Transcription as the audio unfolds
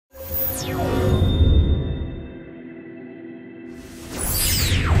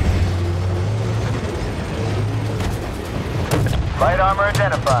Light armor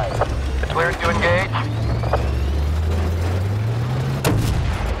identified. Cleared to engage.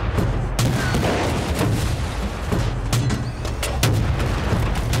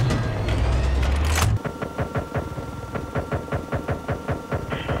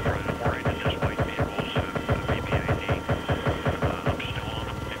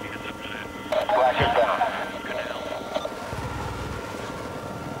 Flashers down.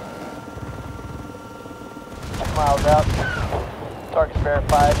 Miles out. Target's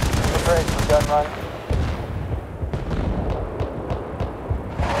verified. Preparing for gun run.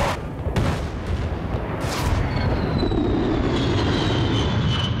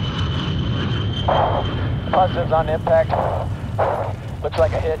 Positives on impact. Looks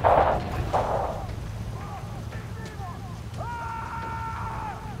like a hit.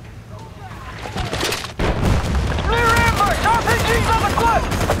 Clear ambush! RPG's on the cliff!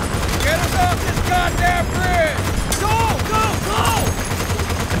 Get us off this goddamn bridge! Go!